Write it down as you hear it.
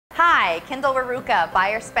Hi, Kindell Rerucha,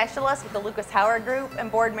 buyer specialist with the Lucas Howard Group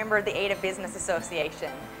and board member of the Ada Business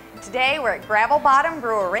Association. Today we're at Gravel Bottom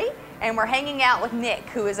Brewery and we're hanging out with Nick,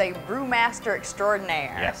 who is a brewmaster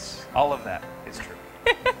extraordinaire. Yes, all of that is true.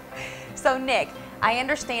 So Nick, I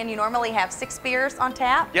understand you normally have 6 beers on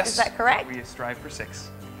tap. Yes. Is that correct? We strive for 6.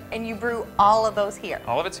 And you brew all of those here?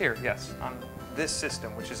 All of it's here, yes. On this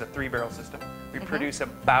system, which is a 3-barrel system, we produce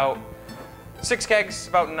about 6 kegs,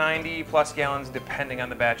 about 90 plus gallons, depending on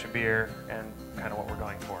the batch of beer and kind of what we're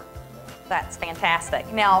going for. That's fantastic.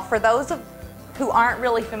 Now, for those who aren't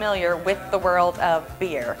really familiar with the world of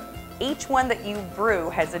beer, each one that you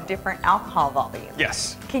brew has a different alcohol volume.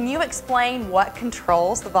 Yes. Can you explain what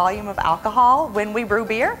controls the volume of alcohol when we brew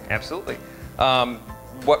beer? Absolutely.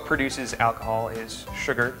 What produces alcohol is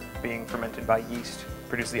sugar being fermented by yeast,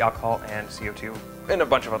 produces the alcohol and CO2 and a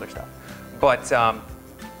bunch of other stuff. But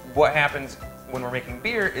what happens when we're making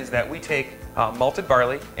beer is that we take malted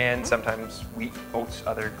barley and sometimes wheat, oats,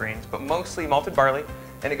 other grains, but mostly malted barley,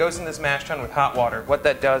 and it goes in this mash tun with hot water. What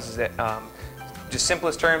that does is it, just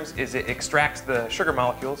simplest terms, is it extracts the sugar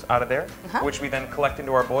molecules out of there, which we then collect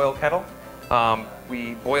into our boil kettle.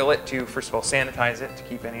 We boil it to, first of all, sanitize it to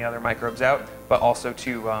keep any other microbes out, but also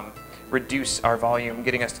to reduce our volume,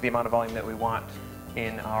 getting us to the amount of volume that we want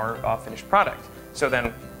in our finished product. So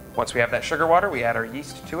then, once we have that sugar water, we add our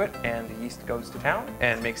yeast to it, and the yeast goes to town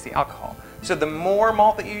and makes the alcohol. So the more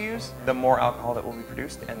malt that you use, the more alcohol that will be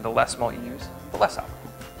produced, and the less malt you use, the less alcohol.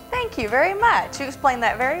 Thank you very much. You explained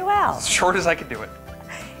that very well. As short as I could do it.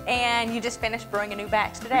 And you just finished brewing a new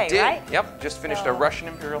batch today, We did. right? Yep, just finished a Russian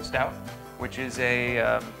Imperial Stout, which is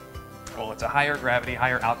a, well, it's a higher gravity,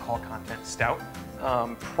 higher alcohol content stout.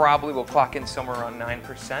 Probably will clock in somewhere around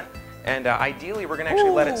 9%. And ideally, we're going to actually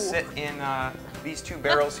let it sit in these 2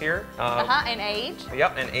 barrels here. And age.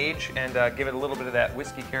 Yep, and age, and give it a little bit of that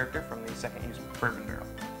whiskey character from the second use bourbon barrel.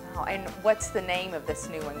 Oh, and what's the name of this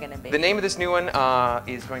new one going to be? The name of this new one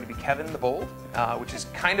is going to be Kevin the Bold, which is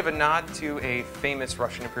kind of a nod to a famous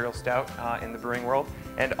Russian Imperial Stout in the brewing world,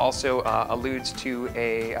 and also alludes to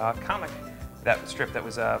a comic strip that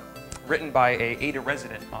was written by a Ada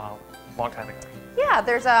resident a long time ago. Yeah,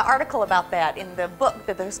 there's an article about that in the book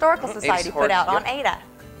that the Historical Society put out on Ada.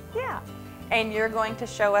 Yeah. And you're going to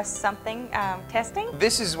show us something testing?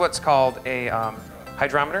 This is what's called a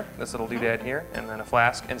hydrometer, this little doodad here, and then a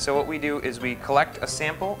flask. And so what we do is we collect a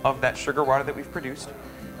sample of that sugar water that we've produced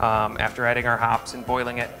after adding our hops and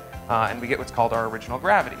boiling it, and we get what's called our original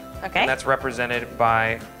gravity. Okay. And that's represented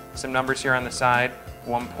by some numbers here on the side,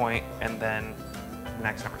 1 point, and then the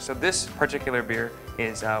next number. So this particular beer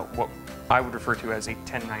is what I would refer to as a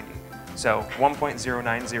 1090. So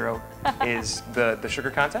 1.090 is the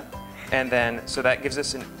sugar content. And then, so that gives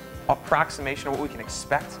us an approximation of what we can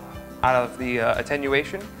expect out of the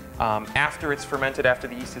attenuation. After it's fermented, after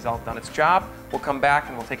the yeast has all done its job, we'll come back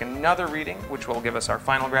and we'll take another reading, which will give us our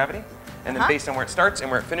final gravity. And then based on where it starts and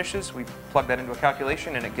where it finishes, we plug that into a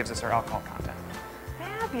calculation and it gives us our alcohol content.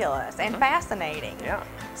 Fabulous and fascinating. Yeah.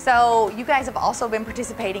 So you guys have also been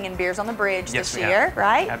participating in Beers on the Bridge this year,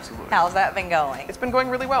 right? Absolutely. How's that been going? It's been going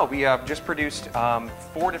really well. We just produced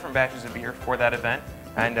 4 different batches of beer for that event,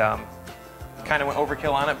 and kind of went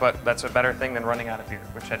overkill on it, but that's a better thing than running out of beer,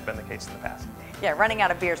 which had been the case in the past. Yeah, running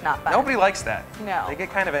out of beer is not fun. Nobody likes that. No. They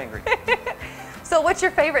get kind of angry. So what's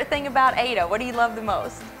your favorite thing about Ada? What do you love the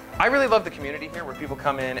most? I really love the community here, where people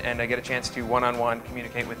come in and I get a chance to one-on-one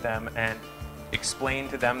communicate with them and explain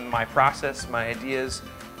to them my process, my ideas.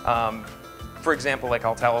 For example, like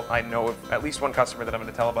I know of at least one customer that I'm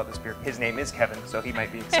going to tell about this beer. His name is Kevin, so he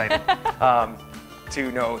might be excited to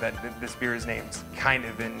know that this beer is named kind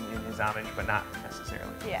of in his homage, but not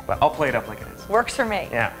necessarily. Yeah. But I'll play it up like it is. Works for me.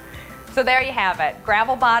 Yeah. So there you have it.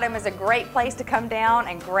 Gravel Bottom is a great place to come down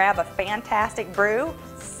and grab a fantastic brew.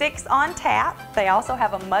 6 on tap. They also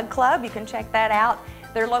have a mug club. You can check that out.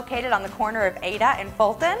 They're located on the corner of Ada and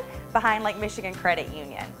Fulton behind Lake Michigan Credit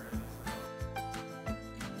Union.